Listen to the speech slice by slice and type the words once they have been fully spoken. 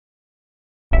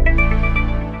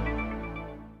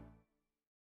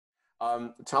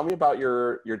Tell me about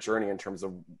your journey in terms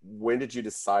of when did you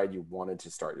decide you wanted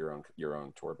to start your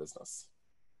own tour business?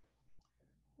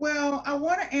 Well, I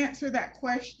want to answer that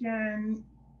question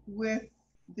with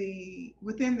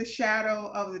within the shadow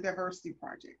of the Diversity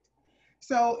Project.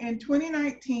 So in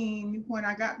 2019, when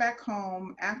I got back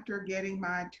home after getting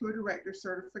my tour director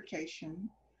certification,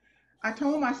 I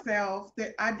told myself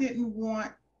that I didn't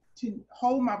want to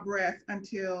hold my breath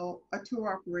until a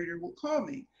tour operator would call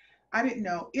me. I didn't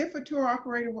know if a tour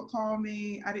operator would call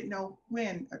me. I didn't know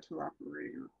when a tour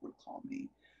operator would call me.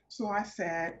 So I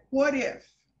said, what if?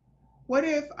 What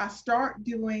if I start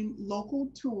doing local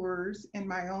tours in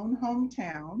my own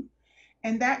hometown?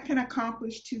 And that can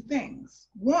accomplish two things.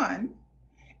 One,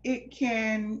 it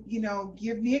can,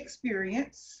 give me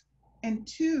experience. And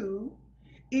two,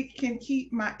 it can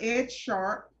keep my edge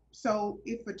sharp. So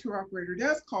if a tour operator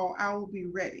does call, I will be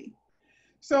ready.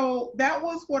 So that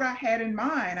was what I had in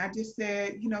mind. I just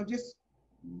said, just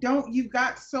don't, you've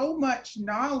got so much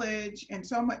knowledge and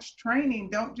so much training,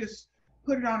 don't just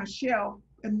put it on a shelf,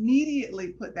 immediately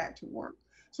put that to work.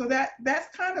 So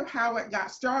that's kind of how it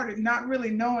got started, not really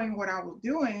knowing what I was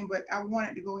doing, but I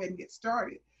wanted to go ahead and get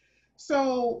started.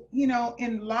 So,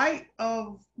 in light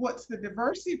of what's the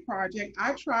Diversity Project,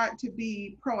 I tried to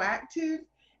be proactive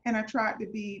and I tried to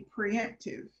be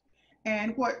preemptive.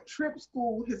 And what Trip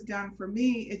School has done for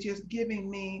me is just giving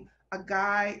me a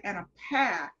guide and a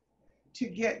path to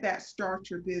get that start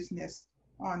your business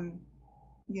on,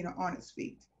 on its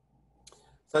feet.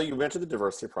 So you mentioned the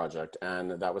Diversity Project,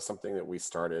 and that was something that we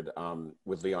started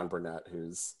with Leon Burnett,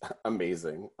 who's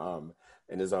amazing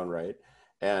in his own right.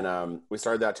 And we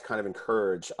started that to kind of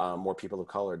encourage more people of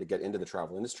color to get into the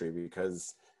travel industry,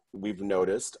 because we've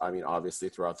noticed, I mean, obviously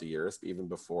throughout the years, even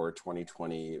before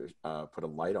 2020 put a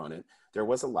light on it, there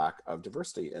was a lack of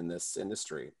diversity in this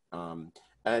industry. And,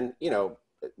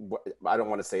 I don't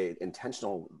want to say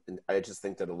intentional. I just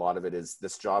think that a lot of it is,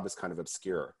 this job is kind of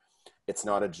obscure. It's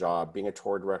not a job. Being a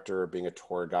tour director, being a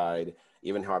tour guide,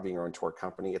 even having your own tour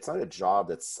company, it's not a job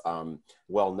that's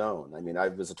well known. I mean, I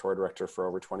was a tour director for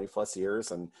over 20 plus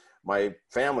years, and my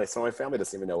family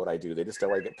doesn't even know what I do. They just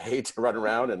know I get paid to run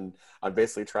around, and I'm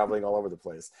basically traveling all over the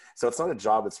place. So it's not a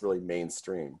job that's really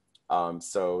mainstream.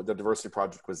 So the Diversity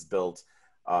Project was built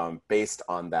based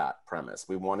on that premise.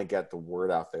 We want to get the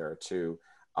word out there to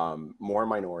more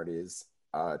minorities,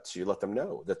 to let them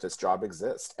know that this job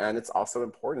exists. And it's also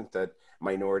important that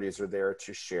minorities are there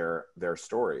to share their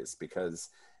stories, because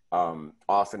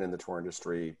often in the tour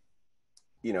industry,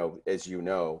 as you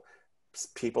know,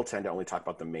 people tend to only talk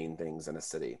about the main things in a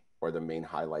city or the main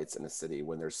highlights in a city,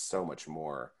 when there's so much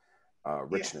more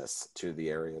richness to the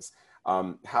areas.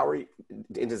 How are you,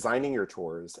 in designing your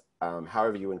tours, how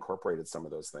have you incorporated some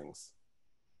of those things?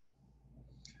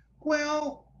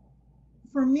 Well,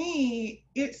 for me,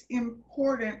 it's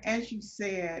important, as you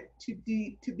said, to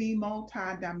be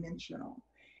multidimensional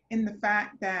in the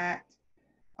fact that,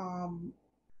 um,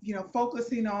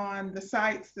 focusing on the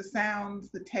sights, the sounds,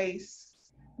 the tastes,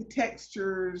 the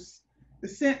textures, the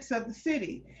sense of the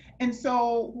city. And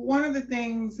so, one of the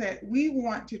things that we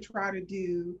want to try to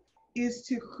do is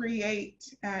to create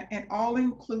an all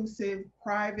inclusive,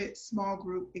 private, small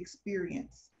group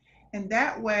experience. And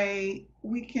that way,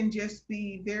 we can just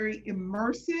be very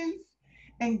immersive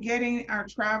and getting our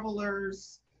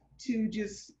travelers to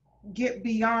just get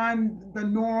beyond the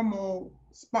normal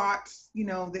spots,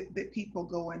 that people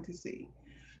go in to see.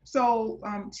 So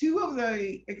two of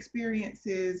the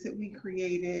experiences that we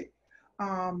created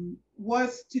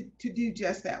was to do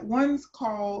just that. One's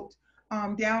called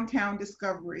Downtown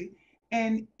Discovery,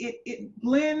 and it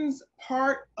blends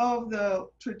part of the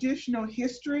traditional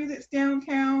history that's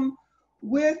downtown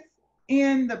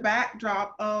within the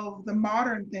backdrop of the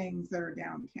modern things that are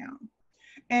downtown.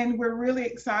 And we're really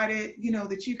excited,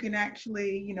 that you can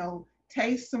actually,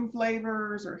 taste some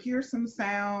flavors or hear some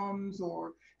sounds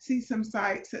or see some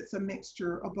sights that's a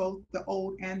mixture of both the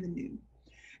old and the new.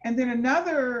 And then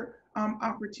another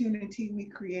opportunity we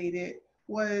created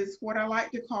was what I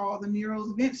like to call the murals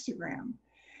of Instagram.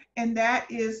 And that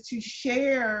is to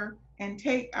share and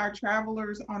take our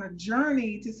travelers on a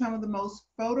journey to some of the most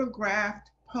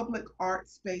photographed public art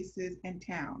spaces in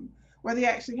town, where they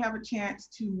actually have a chance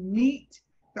to meet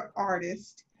the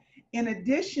artist, in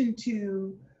addition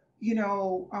to, you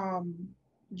know, um,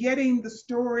 getting the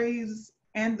stories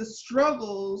and the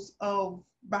struggles of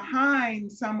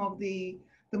behind some of the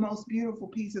most beautiful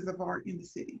pieces of art in the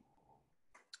city.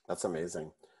 That's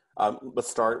amazing. Let's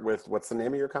start with, what's the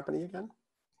name of your company again?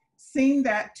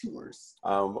 SceneThat Tours.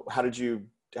 How did you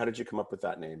come up with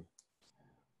that name?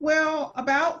 Well,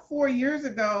 about 4 years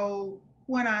ago,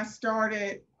 when I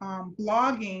started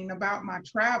blogging about my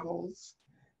travels,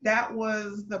 that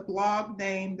was the blog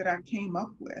name that I came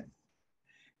up with.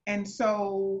 And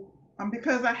so,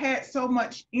 because I had so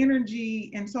much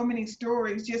energy and so many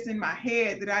stories just in my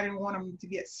head that I didn't want them to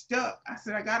get stuck, I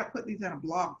said, I got to put these in a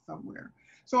blog somewhere.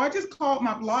 So I just called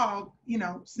my blog,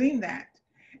 Seen That.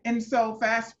 And so,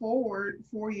 fast forward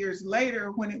 4 years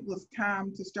later, when it was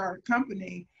time to start a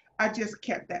company, I just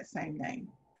kept that same name.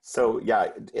 So yeah,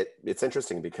 it's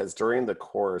interesting because during the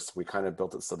course, we kind of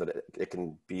built it so that it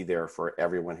can be there for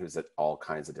everyone who's at all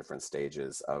kinds of different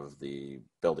stages of the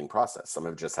building process. Some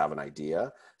have just have an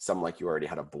idea. Some, like you, already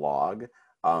had a blog.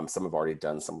 Some have already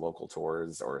done some local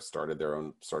tours or started their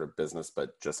own sort of business,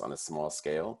 but just on a small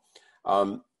scale.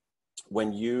 Um, when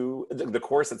the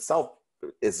course itself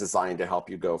is designed to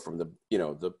help you go from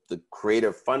the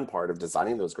creative fun part of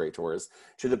designing those great tours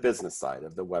to the business side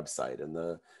of the website and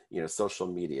the social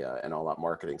media and all that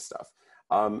marketing stuff.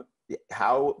 um,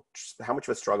 how much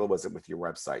of a struggle was it with your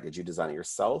website? Did you design it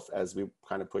yourself as we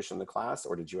kind of push in the class,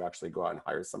 or did you actually go out and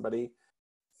hire somebody?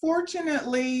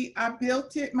 Fortunately, I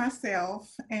built it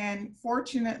myself, and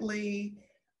fortunately,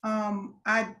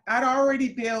 I'd already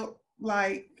built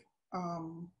like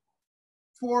um,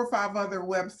 4 or 5 other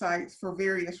websites for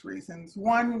various reasons.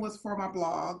 One was for my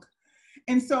blog,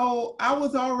 and so I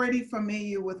was already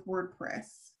familiar with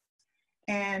WordPress,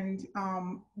 and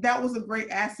that was a great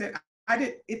asset. I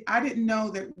didn't know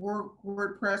that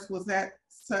WordPress was that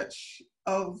such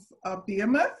of a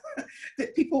behemoth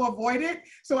that people avoided.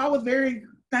 So I was very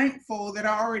thankful that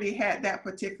I already had that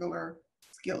particular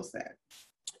skill set.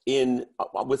 In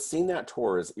with SceneThat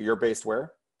Tours, you're based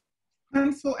where?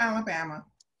 Huntsville, Alabama.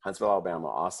 Huntsville, Alabama.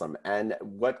 Awesome. And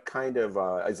what kind of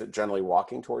is it generally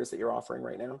walking tours that you're offering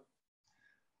right now?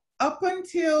 Up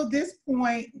until this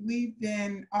point, we've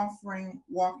been offering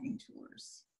walking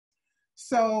tours.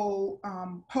 So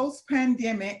post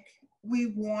pandemic,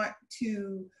 we want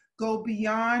to go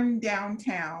beyond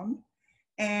downtown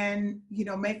and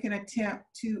make an attempt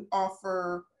to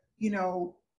offer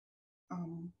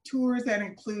tours that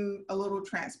include a little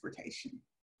transportation.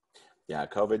 Yeah,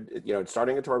 COVID,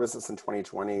 starting a tour business in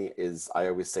 2020 is, I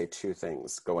always say, two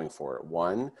things going for it.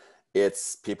 One,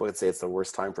 it's people could say it's the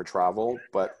worst time for travel,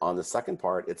 but on the second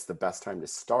part, it's the best time to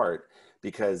start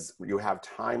because you have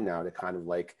time now to kind of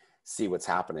like see what's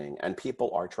happening, and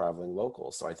people are traveling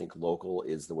local. So I think local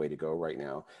is the way to go right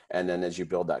now. And then as you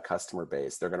build that customer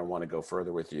base, they're going to want to go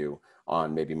further with you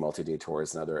on maybe multi-day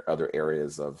tours and other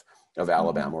areas of Mm-hmm.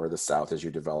 Alabama or the South as you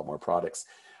develop more products.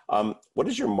 What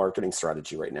is your marketing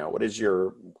strategy right now? What is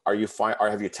are you fine, or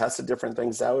have you tested different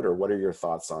things out, or what are your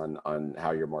thoughts on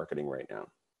how you're marketing right now?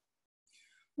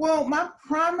 Well, my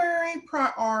primary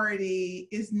priority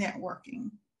is networking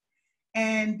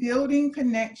and building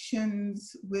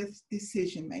connections with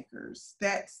decision makers.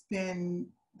 That's been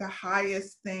the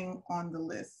highest thing on the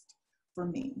list for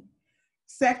me.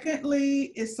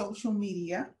 Secondly, is social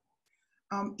media.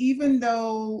 Even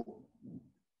though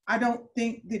I don't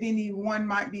think that anyone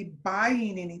might be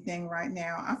buying anything right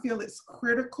now, I feel it's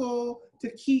critical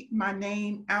to keep my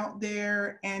name out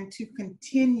there and to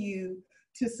continue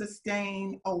to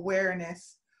sustain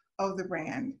awareness of the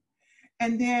brand.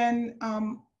 And then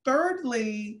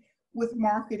thirdly, with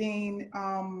marketing,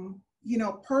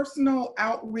 personal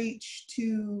outreach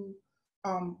to,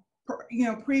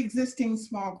 pre-existing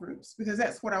small groups, because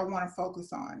that's what I want to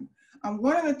focus on.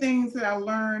 One of the things that I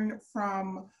learned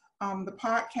from the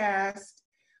podcast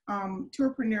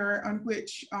Tourpreneur, on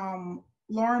which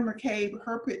Lauren McCabe,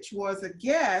 her pitch was a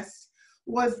guest,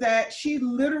 was that she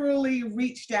literally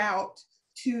reached out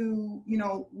to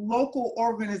local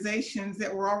organizations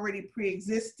that were already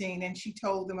pre-existing, and she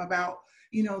told them about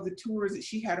the tours that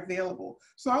she had available.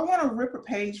 So I want to rip a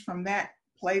page from that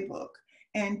playbook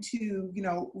and to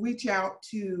reach out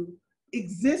to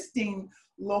existing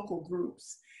local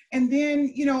groups. And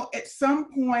then at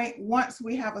some point, once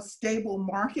we have a stable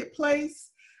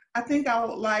marketplace, I think I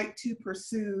would like to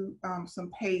pursue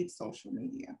some paid social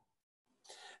media.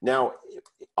 Now,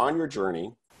 on your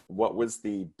journey, what was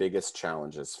the biggest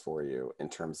challenges for you in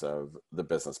terms of the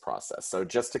business process? So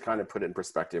just to kind of put it in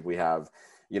perspective, we have,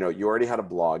 you already had a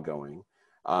blog going,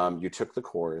 you took the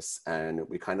course, and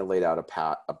we kind of laid out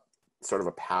sort of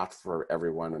a path for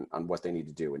everyone on what they need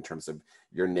to do in terms of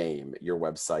your name, your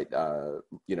website,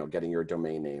 getting your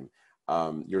domain name,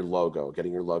 your logo,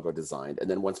 getting your logo designed. And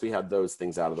then once we had those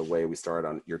things out of the way, we started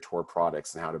on your tour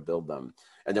products and how to build them.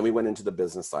 And then we went into the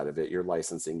business side of it, your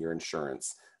licensing, your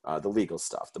insurance, the legal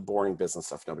stuff, the boring business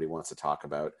stuff nobody wants to talk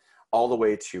about, all the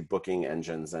way to booking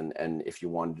engines. And if you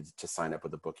wanted to sign up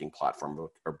with a booking platform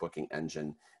or booking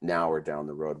engine now or down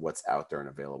the road, what's out there and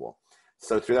available.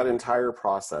 So through that entire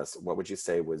process, what would you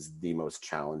say was the most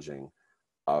challenging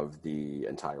of the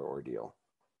entire ordeal?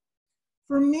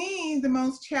 For me, the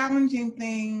most challenging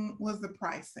thing was the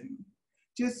pricing.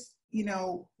 Just,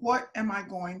 what am I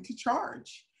going to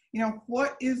charge?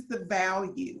 What is the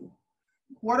value?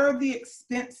 What are the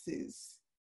expenses?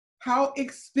 How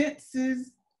expensive,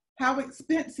 how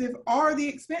expensive are the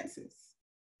expenses?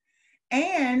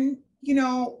 And,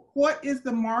 what is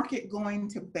the market going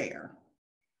to bear?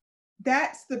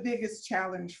 That's the biggest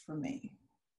challenge for me.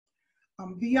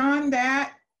 Beyond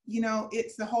that,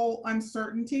 it's the whole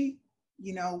uncertainty.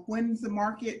 When's the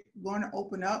market going to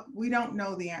open up? We don't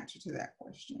know the answer to that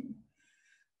question.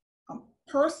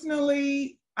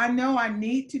 Personally, I know I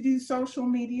need to do social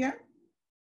media.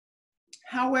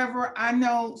 However, I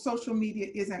know social media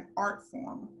is an art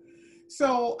form.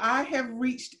 So I have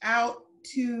reached out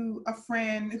to a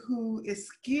friend who is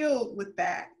skilled with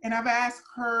that. And I've asked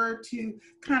her to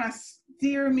kind of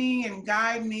steer me and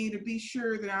guide me to be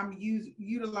sure that I'm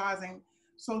utilizing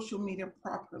social media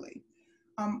properly.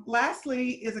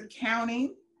 Lastly is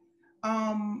accounting.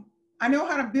 I know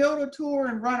how to build a tour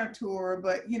and run a tour,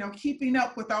 but keeping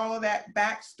up with all of that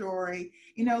backstory,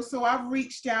 so I've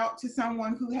reached out to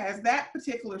someone who has that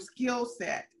particular skill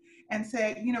set and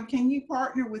said, can you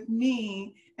partner with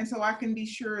me? And so I can be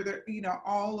sure that,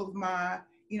 all of my,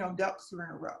 ducks are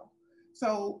in a row.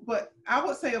 So, but I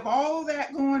would say of all of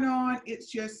that going on,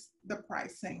 it's just the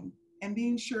pricing and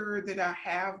being sure that I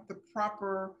have the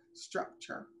proper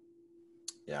structure.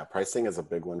 Yeah, pricing is a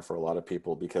big one for a lot of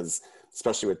people because,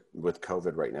 especially with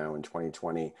COVID right now in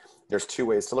 2020, there's two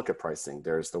ways to look at pricing.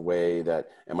 There's the way that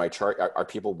are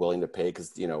people willing to pay?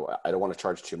 Because, I don't want to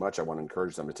charge too much. I want to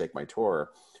encourage them to take my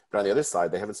tour. But on the other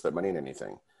side, they haven't spent money on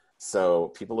anything. So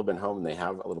people have been home and they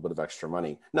have a little bit of extra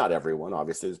money. Not everyone,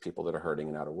 obviously, there's people that are hurting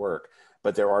and out of work,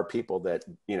 but there are people that,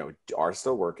 are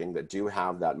still working that do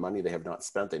have that money they have not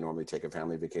spent. They normally take a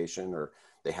family vacation or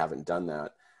they haven't done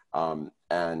that.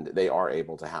 And they are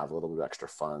able to have a little bit of extra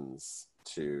funds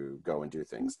to go and do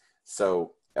things.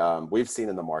 So we've seen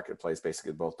in the marketplace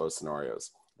basically both those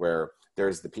scenarios where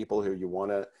there's the people who you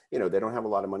want to, they don't have a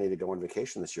lot of money to go on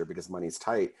vacation this year because money's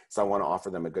tight. So I want to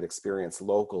offer them a good experience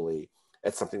locally.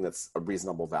 It's something that's a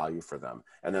reasonable value for them.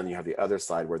 And then you have the other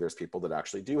side where there's people that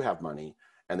actually do have money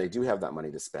and they do have that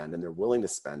money to spend and they're willing to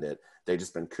spend it. They've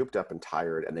just been cooped up and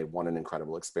tired and they want an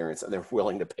incredible experience and they're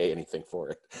willing to pay anything for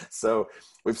it. So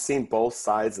we've seen both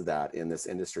sides of that in this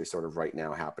industry sort of right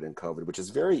now happen in COVID, which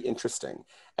is very interesting.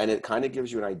 And it kind of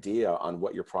gives you an idea on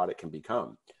what your product can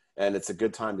become. And it's a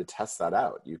good time to test that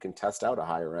out. You can test out a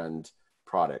higher end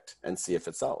product and see if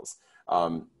it sells.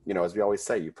 As we always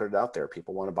say, you put it out there,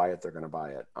 people want to buy it, they're going to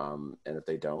buy it. And if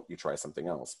they don't, you try something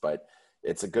else. But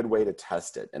it's a good way to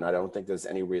test it. And I don't think there's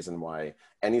any reason why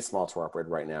any small tour operator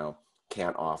right now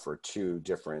can't offer two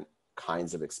different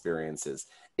kinds of experiences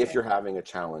if you're having a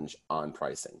challenge on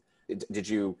pricing. Did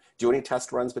you do any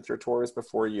test runs with your tours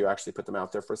before you actually put them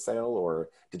out there for sale, or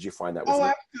did you find that was?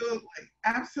 Oh, absolutely.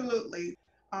 Absolutely.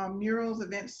 Murals of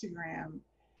Instagram.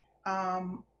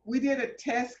 We did a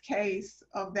test case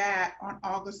of that on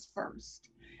August 1st.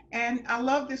 And I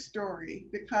love this story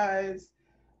because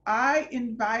I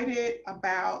invited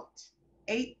about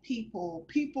 8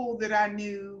 people that I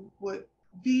knew would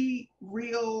be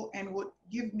real and would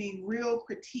give me real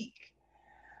critique.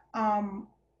 Um,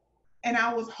 and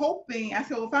I was hoping, I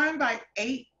said, well, if I invite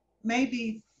 8,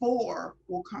 maybe 4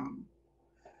 will come.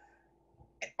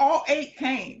 All 8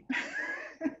 came.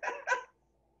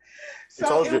 I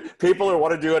told you, people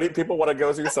want to do it. People want to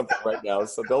go through something right now,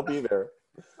 so they'll be there.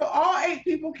 So all 8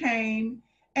 people came,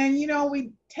 and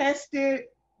we tested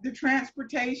the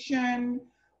transportation.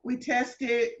 We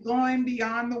tested going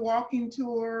beyond the walking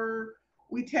tour.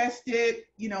 We tested,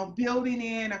 building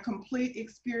in a complete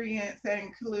experience that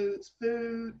includes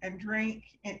food and drink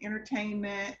and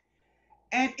entertainment.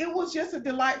 And it was just a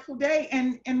delightful day.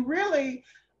 And really,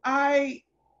 I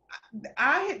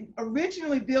had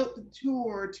originally built the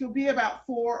tour to be about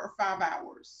 4 or 5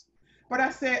 hours. But I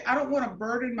said, I don't want to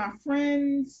burden my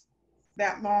friends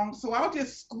that long. So I'll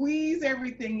just squeeze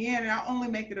everything in and I'll only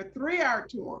make it a 3-hour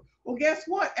tour. Well, guess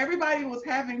what? Everybody was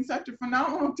having such a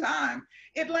phenomenal time.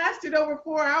 It lasted over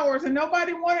 4 hours and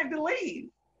nobody wanted to leave.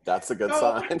 That's a good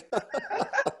sign.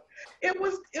 It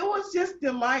was just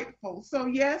delightful. So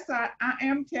yes, I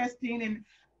am testing, and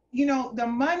the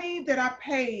money that I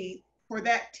paid for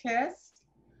that test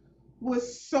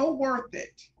was so worth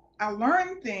it. I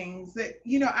learned things that,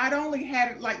 I'd only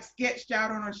had it like sketched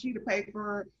out on a sheet of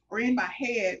paper or in my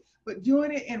head, but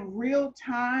doing it in real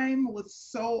time was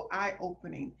so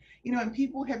eye-opening. And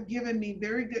people have given me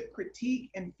very good critique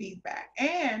and feedback.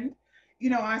 And,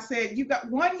 I said, you got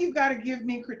to give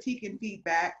me critique and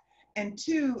feedback. And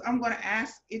two, I'm going to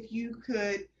ask if you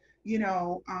could,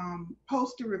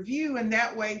 post a review. And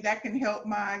that way that can help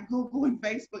my Google and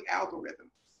Facebook algorithms.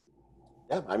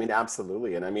 Yeah, I mean,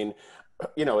 absolutely. And I mean,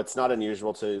 it's not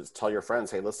unusual to tell your friends,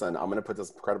 hey, listen, I'm going to put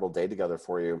this incredible day together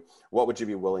for you. What would you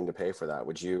be willing to pay for that?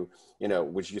 Would you pay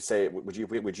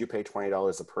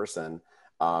 $20 a person?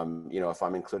 If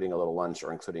I'm including a little lunch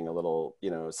or including a little,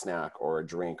 snack or a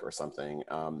drink or something.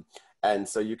 And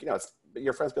so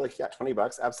your friends be like, yeah,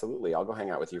 $20, absolutely. I'll go hang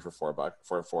out with you for $4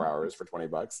 for 4 hours for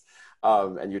 $20.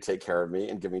 And you take care of me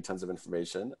and give me tons of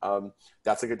information.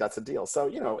 That's a deal.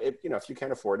 So, if you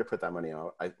can't afford to put that money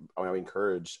out, I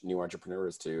encourage new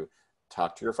entrepreneurs to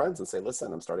talk to your friends and say,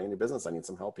 listen, I'm starting a new business. I need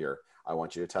some help here. I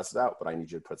want you to test it out, but I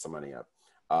need you to put some money up.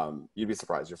 You'd be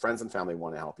surprised. Your friends and family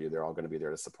want to help you. They're all going to be there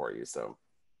to support you. So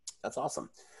that's awesome.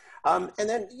 And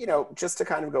then, just to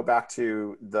kind of go back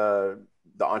to the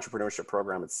entrepreneurship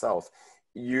program itself,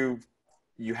 you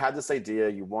had this idea,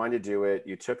 you wanted to do it,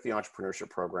 you took the entrepreneurship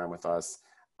program with us,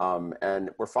 and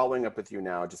we're following up with you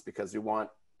now just because we want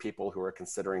people who are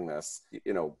considering this,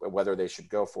 whether they should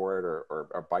go for it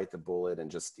or bite the bullet and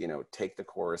just, take the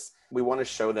course. We want to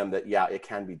show them that, yeah, it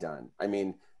can be done. I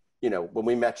mean, when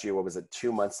we met you, what was it,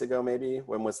 2 months ago, maybe?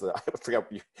 When was I forgot.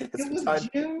 It's It was time.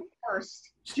 June 1st.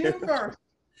 June 1st.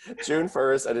 June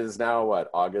 1st, and it is now what,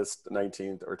 August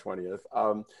 19th or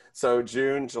 20th. So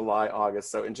June, July, August.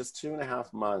 So in just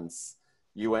 2.5 months,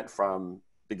 you went from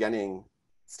beginning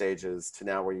stages to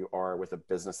now where you are with a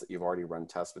business that you've already run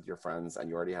tests with your friends, and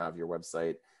you already have your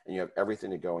website and you have everything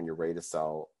to go and you're ready to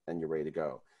sell and you're ready to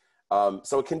go.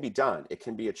 So it can be done, it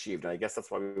can be achieved. And I guess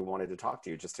that's why we wanted to talk to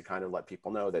you, just to kind of let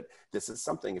people know that this is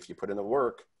something, if you put in the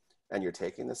work and you're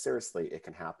taking this seriously, it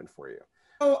can happen for you.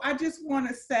 So I just want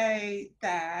to say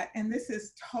that, and this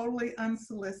is totally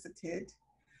unsolicited,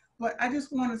 but I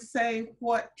just want to say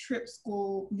what Trip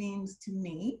School means to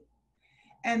me.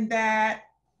 And that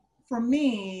for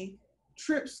me,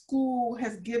 Trip School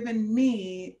has given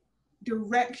me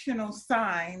directional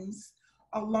signs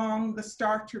along the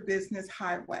Start Your Business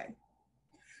highway.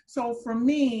 So for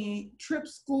me, Trip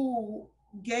School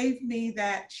gave me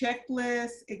that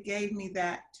checklist, it gave me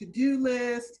that to-do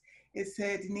list. It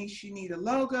said, Denise, you need a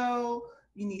logo,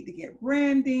 you need to get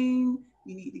branding,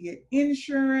 you need to get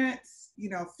insurance,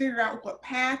 figure out what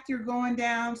path you're going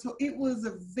down. So it was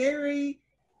a very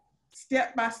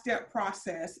step-by-step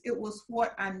process. It was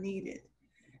what I needed.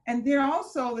 And then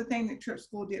also the thing that Trip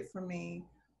School did for me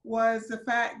was the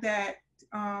fact that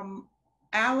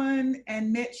Alan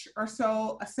and Mitch are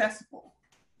so accessible.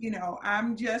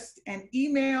 I'm just an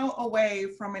email away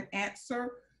from an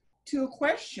answer to a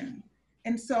question.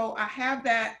 And so I have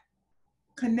that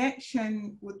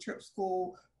connection with Trip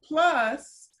School.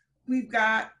 Plus, we've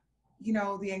got,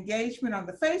 the engagement on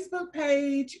the Facebook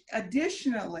page.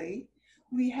 Additionally,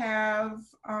 we have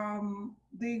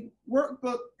the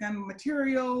workbook and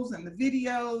materials and the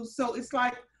videos. So it's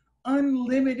like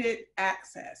unlimited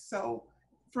access. So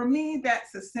for me,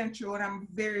 that's essential, and I'm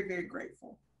very, very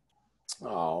grateful.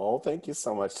 Oh, thank you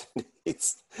so much,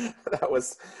 Denise. That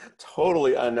was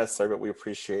totally unnecessary, but we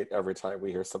appreciate every time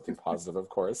we hear something positive, of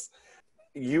course.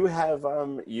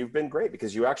 You've been great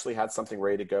because you actually had something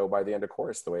ready to go by the end of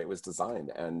course, the way it was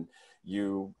designed. And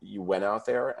you went out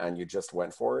there and you just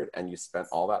went for it, and you spent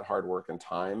all that hard work and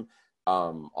time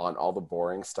on all the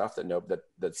boring stuff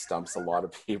that stumps a lot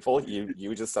of people.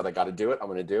 You just said, I got to do it. I'm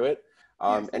going to do it.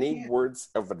 Yes, Any words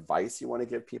of advice you want to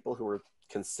give people who are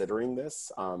considering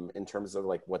this in terms of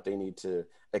like what they need to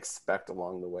expect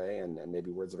along the way, and maybe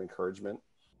words of encouragement?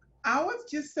 I would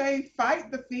just say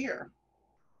fight the fear.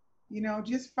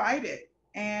 Just fight it.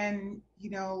 And,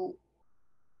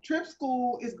 Trip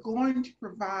School is going to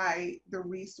provide the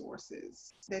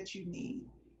resources that you need.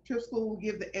 Trip School will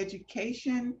give the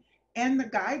education and the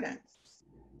guidance.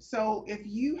 So if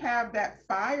you have that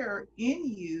fire in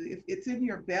you, if it's in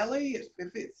your belly, if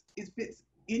it's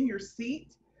in your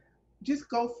seat, just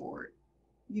go for it.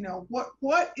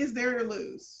 What is there to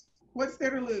lose? What's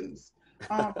there to lose?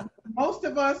 Most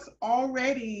of us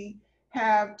already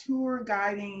have tour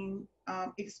guiding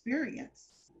experience.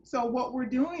 So what we're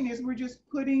doing is we're just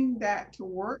putting that to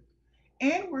work,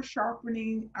 and we're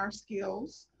sharpening our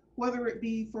skills, whether it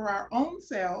be for our own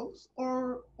selves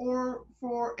or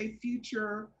for a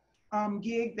future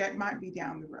gig that might be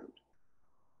down the road.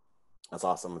 That's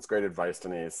awesome. It's great advice,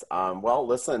 Denise. Well,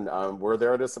 listen, we're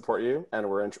there to support you, and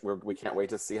we can't wait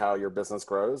to see how your business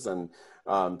grows and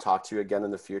talk to you again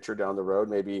in the future down the road.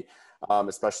 Maybe,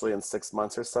 especially in 6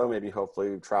 months or so, maybe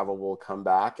hopefully travel will come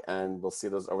back and we'll see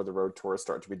those over the road tours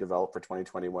start to be developed for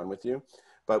 2021 with you.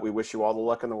 But we wish you all the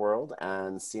luck in the world,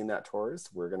 and SceneThat Tours,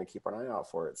 we're going to keep an eye out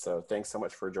for it. So thanks so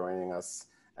much for joining us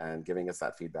and giving us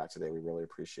that feedback today. We really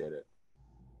appreciate it.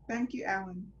 Thank you,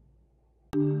 Alan.